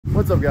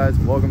What's up guys,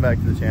 welcome back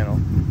to the channel.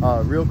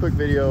 Real quick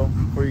video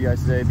for you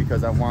guys today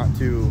because I want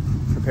to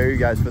prepare you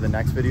guys for the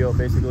next video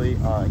basically,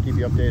 and keep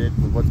you updated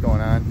with what's going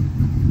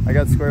on. I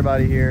got the square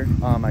body here.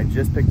 I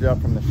just picked it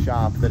up from the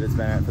shop that it's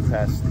been at for the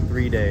past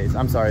 3 days.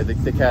 I'm sorry,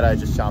 the cat I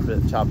just chopped it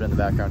in the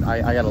background.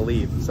 I gotta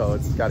leave, so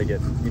it's gotta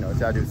get, it's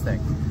gotta do its thing.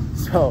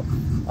 So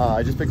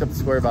I just picked up the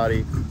square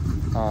body.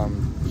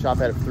 Shop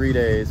had it for 3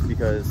 days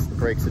because the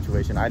brake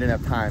situation. I didn't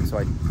have time, so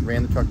I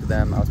ran the truck to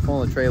them. I was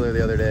pulling the trailer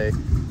the other day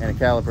and a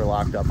caliper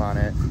locked up on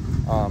it.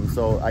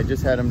 So I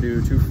just had them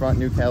do 2 front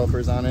new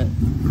calipers on it,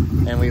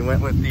 and we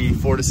went with the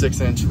 4 to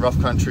 6 inch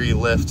rough country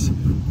lift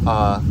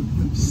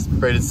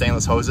braided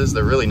stainless hoses.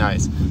 They're really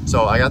nice.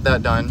 So I got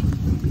that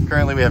done.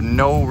 Currently we have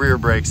no rear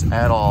brakes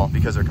at all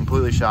because they're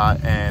completely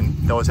shot, and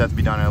those have to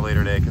be done at a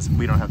later day because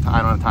I don't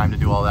have time to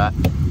do all that.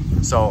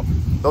 So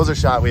those are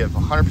shot. We have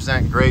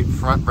 100% great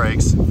front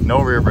brakes,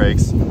 no rear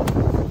brakes.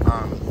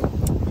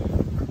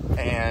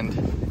 And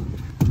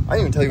I didn't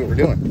even tell you what we're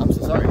doing. I'm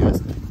so sorry,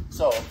 guys.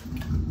 So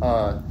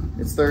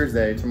it's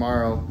Thursday.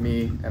 Tomorrow,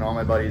 me and all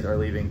my buddies are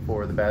leaving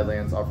for the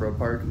Badlands Off-Road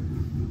Park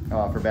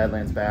for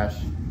Badlands Bash.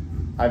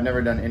 I've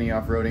never done any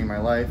off-roading in my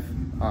life,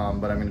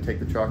 but I'm going to take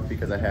the truck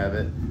because I have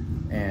it,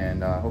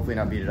 and hopefully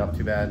not beat it up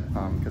too bad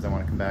because I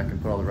want to come back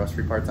and put all the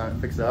rust-free parts on it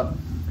and fix it up.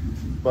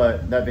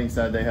 But that being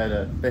said, they had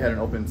an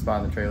open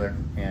spot in the trailer,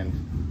 and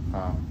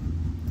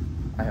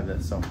I have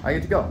this, so I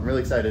get to go. I'm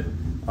really excited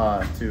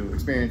to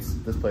experience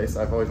this place.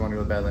 I've always wanted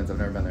to go to Badlands. I've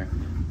never been there.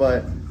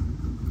 But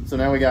so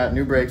now we got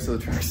new brakes, so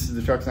the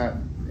truck's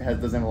doesn't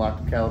have a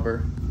locked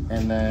caliper,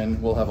 and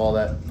then we'll have all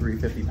that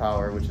 350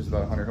 power, which is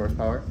about 100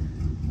 horsepower.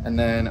 And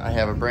then I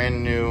have a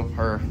brand new,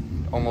 or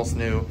almost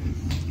new,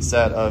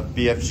 set of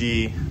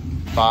BFG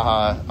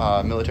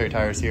Baja military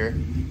tires here,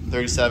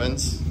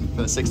 37s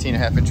for the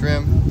 16.5 inch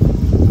rim.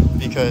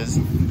 Because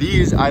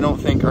these I don't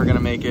think are gonna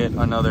make it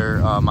another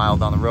mile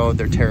down the road.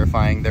 They're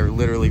terrifying. They're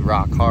literally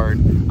rock hard.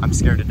 I'm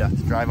scared to death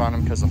to drive on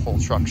them because the whole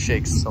truck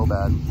shakes so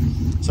bad.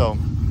 So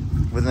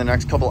within the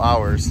next couple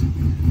hours,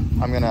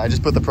 I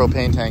just put the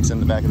propane tanks in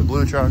the back of the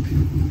blue truck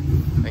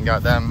and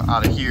got them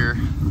out of here.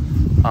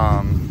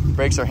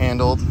 Brakes are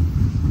handled.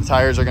 The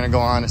tires are gonna go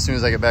on as soon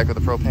as I get back with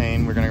the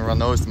propane. We're gonna run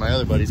those to my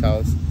other buddy's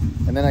house.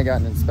 And then I got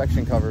an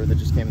inspection cover that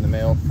just came in the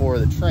mail for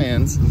the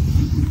trans,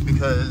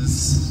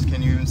 because,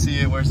 can you even see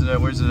it? Where's it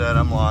at?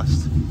 I'm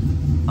lost.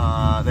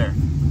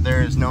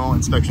 There is no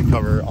inspection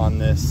cover on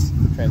this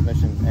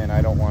transmission, and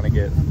I don't want to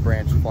get a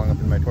branch flung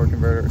up in my torque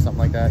converter or something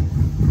like that.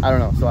 I don't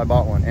know, so I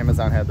bought one.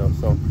 Amazon had those,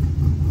 so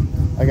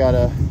I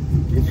gotta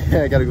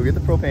go get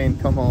the propane,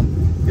 come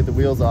home, get the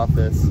wheels off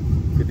this,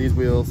 get these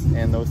wheels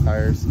and those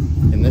tires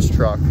in this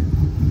truck,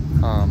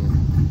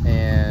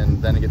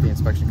 and then get the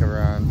inspection cover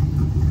on.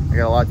 I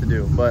got a lot to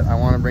do, but I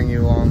want to bring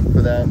you along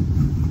for that.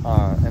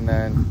 And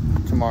then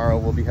tomorrow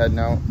we'll be heading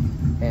out,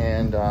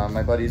 and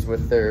my buddies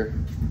with their,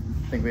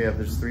 I think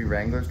there's 3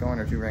 Wranglers going,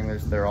 or 2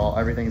 Wranglers.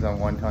 Everything's on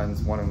 1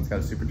 tons. One of them's got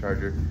a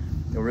supercharger.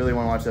 You'll really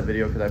want to watch that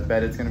video because I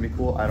bet it's going to be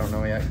cool. I don't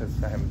know yet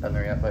because I haven't been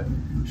there yet, but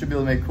should be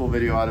able to make a cool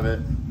video out of it.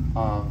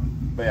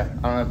 But yeah,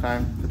 I don't have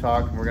time to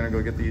talk. We're gonna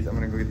go get these. I'm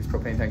gonna go get these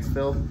propane tanks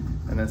filled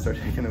and then start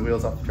taking the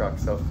wheels off the truck.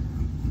 So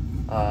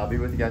I'll be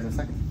with you guys in a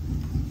second.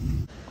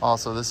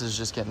 Also, this is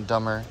just getting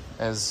dumber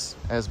as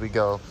we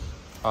go.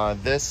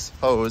 This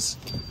hose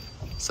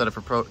set up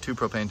for 2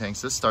 propane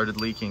tanks. This started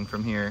leaking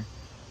from here,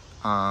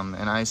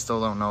 and I still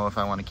don't know if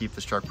I want to keep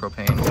this truck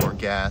propane or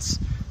gas.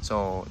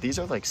 So these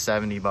are like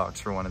 70 bucks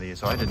for one of these.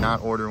 So I did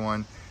not order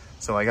one.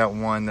 So I got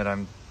one that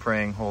I'm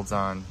praying holds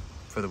on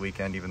for the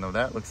weekend, even though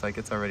that looks like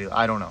it's already,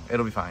 I don't know,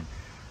 it'll be fine.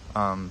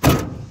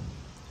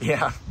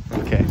 Yeah,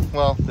 okay,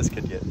 well, this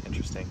could get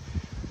interesting.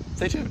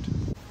 Stay tuned.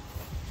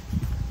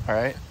 All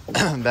right,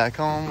 back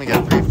home, we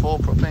got 3 full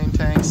propane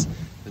tanks,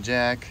 the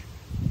jack,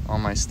 all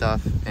my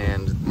stuff,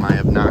 and my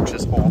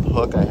obnoxious old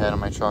hook I had on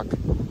my truck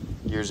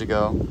years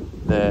ago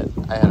that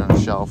I had on a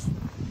shelf,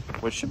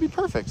 which should be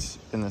perfect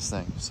in this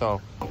thing.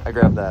 So I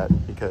grabbed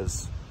that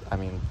because, I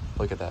mean,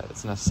 look at that,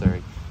 it's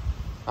necessary.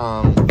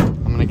 I'm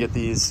gonna get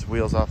these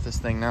wheels off this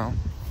thing now,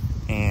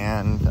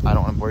 and I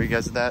don't want to bore you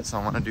guys with that, so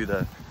I want to do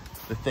the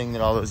thing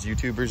that all those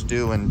YouTubers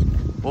do,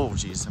 and oh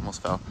geez,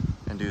 almost fell,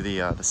 and do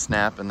the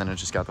snap, and then it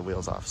just got the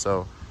wheels off.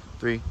 So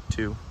 3,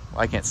 2,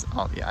 I can't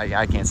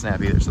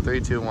snap either. So 3,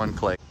 2, 1,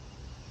 click.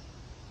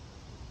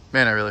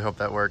 Man, I really hope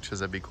that worked because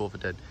that'd be cool if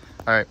it did.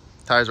 All right,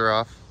 tires are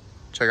off.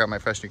 Check out my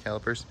fresh new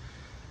calipers.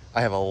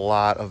 I have a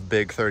lot of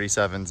big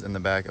 37s in the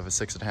back of a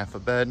 6.5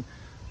 foot bed.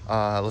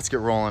 Let's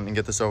get rolling and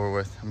get this over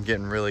with. I'm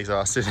getting really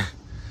exhausted.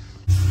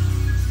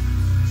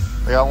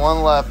 We got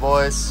 1 left,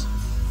 boys.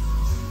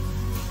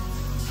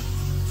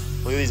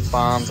 Look at these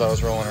bombs I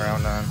was rolling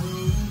around on.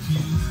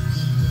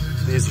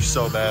 These are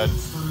so bad.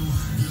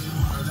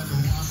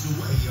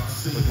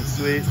 Looking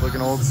sweet,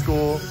 looking old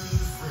school.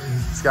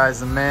 This guy's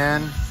the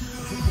man.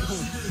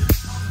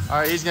 All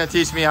right, he's gonna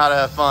teach me how to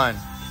have fun.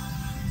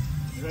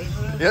 You ready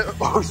for that? Yeah.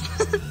 Oh,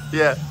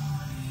 yeah.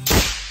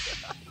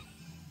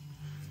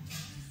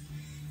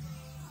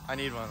 I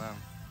need one of them.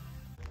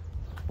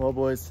 Well,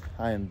 boys,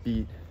 I am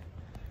beat,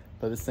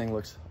 but this thing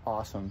looks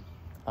awesome.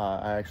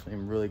 I actually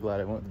am really glad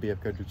I went with the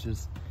BF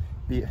cartridges,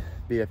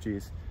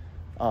 BFGs,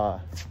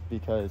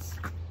 because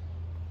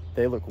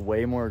they look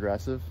way more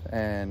aggressive.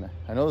 And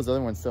I know those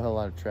other ones still have a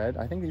lot of tread.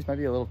 I think these might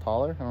be a little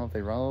taller. I don't know if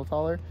they run a little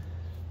taller.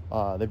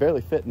 They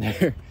barely fit in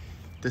there.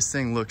 This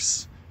thing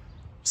looks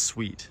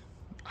sweet.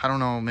 I don't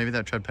know, maybe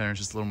that tread pattern is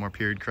just a little more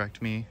period correct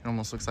to me. It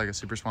almost looks like a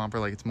Super Swamper,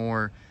 like it's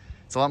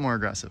a lot more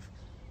aggressive.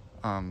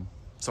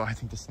 So I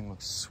think this thing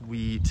looks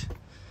sweet.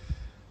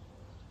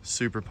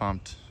 Super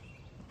pumped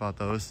about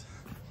those.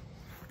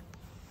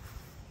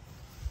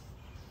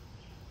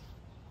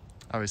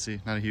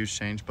 Obviously not a huge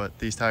change, but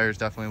these tires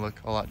definitely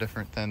look a lot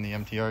different than the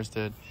MTRs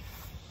did.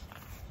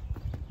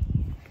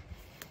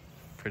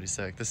 Pretty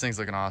sick. This thing's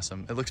looking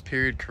awesome. It looks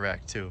period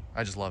correct too.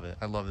 I just love it.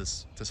 I love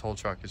this whole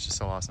truck. It's just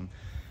so awesome.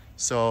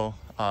 So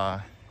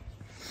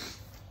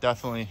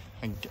definitely,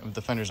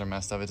 the fenders are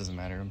messed up. It doesn't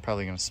matter. I'm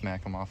probably gonna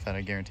smack them off that,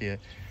 I guarantee it.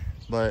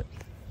 But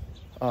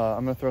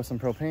I'm gonna throw some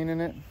propane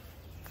in it,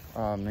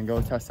 and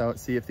go test out,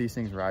 see if these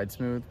things ride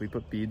smooth. We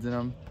put beads in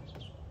them,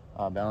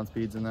 balance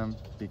beads in them,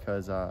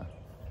 because I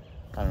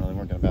don't know, they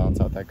weren't gonna balance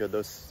out that good.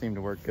 Those seem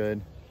to work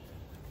good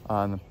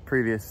on the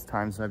previous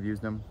times I've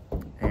used them.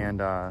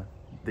 And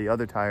the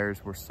other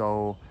tires were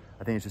so,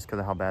 I think it's just because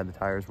of how bad the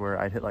tires were.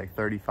 I'd hit like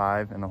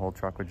 35 and the whole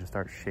truck would just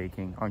start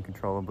shaking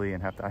uncontrollably,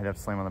 and I'd have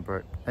to slam on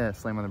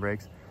the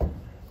brakes.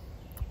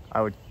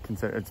 I would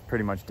consider it's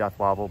pretty much death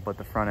wobble, but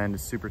the front end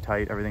is super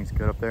tight. Everything's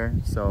good up there.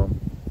 So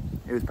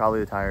it was probably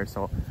the tires.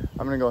 So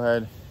I'm gonna go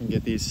ahead and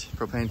get these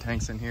propane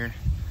tanks in here,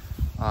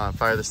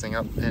 fire this thing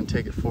up and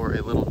take it for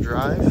a little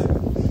drive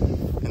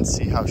and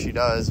see how she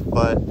does.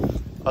 But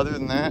other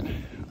than that,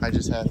 I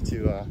just have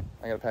to,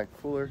 I gotta pack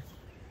a cooler,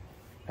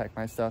 pack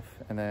my stuff,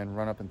 and then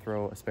run up and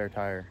throw a spare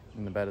tire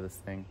in the bed of this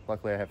thing.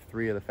 Luckily I have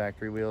 3 of the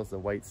factory wheels, the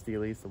white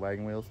Steelies, the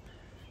wagon wheels.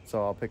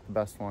 So I'll pick the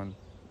best one,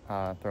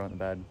 throw it in the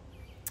bed,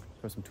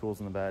 throw some tools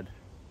in the bed.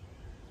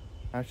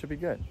 That should be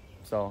good.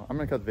 So I'm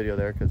gonna cut the video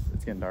there because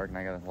it's getting dark and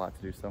I got a lot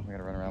to do, so I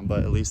gotta run around. But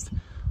at least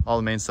all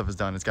the main stuff is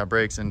done. It's got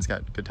brakes and it's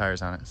got good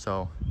tires on it.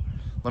 So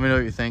let me know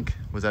what you think.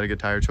 Was that a good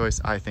tire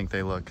choice? I think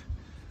they look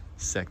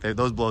sick.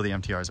 Those blow the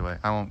MTRs away.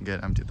 I won't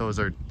get MT. Those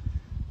are,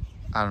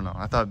 I don't know.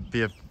 I thought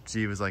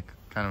BFG was like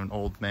kind of an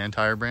old man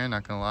tire brand,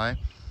 not gonna lie,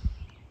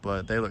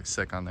 but they look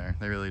sick on there.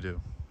 They really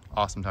do.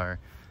 Awesome tire.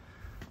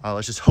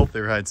 Let's just hope they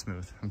ride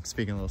smooth. I'm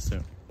speaking a little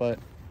soon, but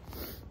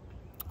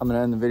I'm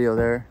gonna end the video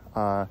there.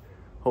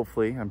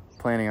 Hopefully, I'm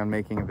planning on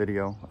making a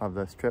video of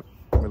this trip.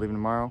 We're leaving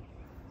tomorrow,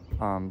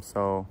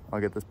 so I'll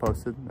get this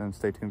posted and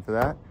stay tuned for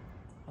that.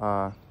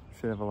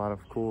 Should have a lot of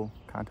cool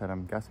content.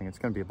 I'm guessing it's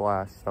gonna be a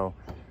blast. So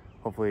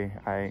hopefully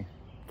I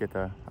get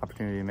the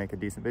opportunity to make a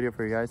decent video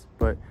for you guys.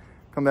 But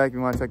come back if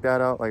you want to check that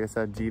out. Like I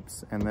said,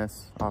 Jeeps and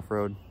this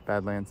off-road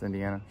Badlands,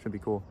 Indiana, should be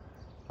cool.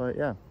 But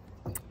yeah,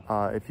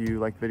 if you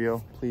like the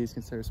video, please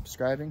consider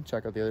subscribing,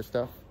 check out the other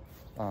stuff,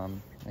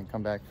 and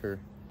come back for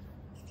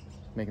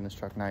making this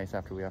truck nice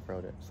after we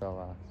off-road it.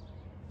 So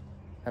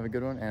have a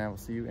good one, and I will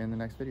see you in the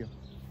next video.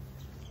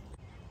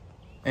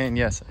 And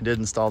yes, I did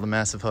install the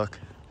massive hook,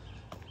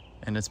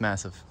 and it's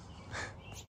massive.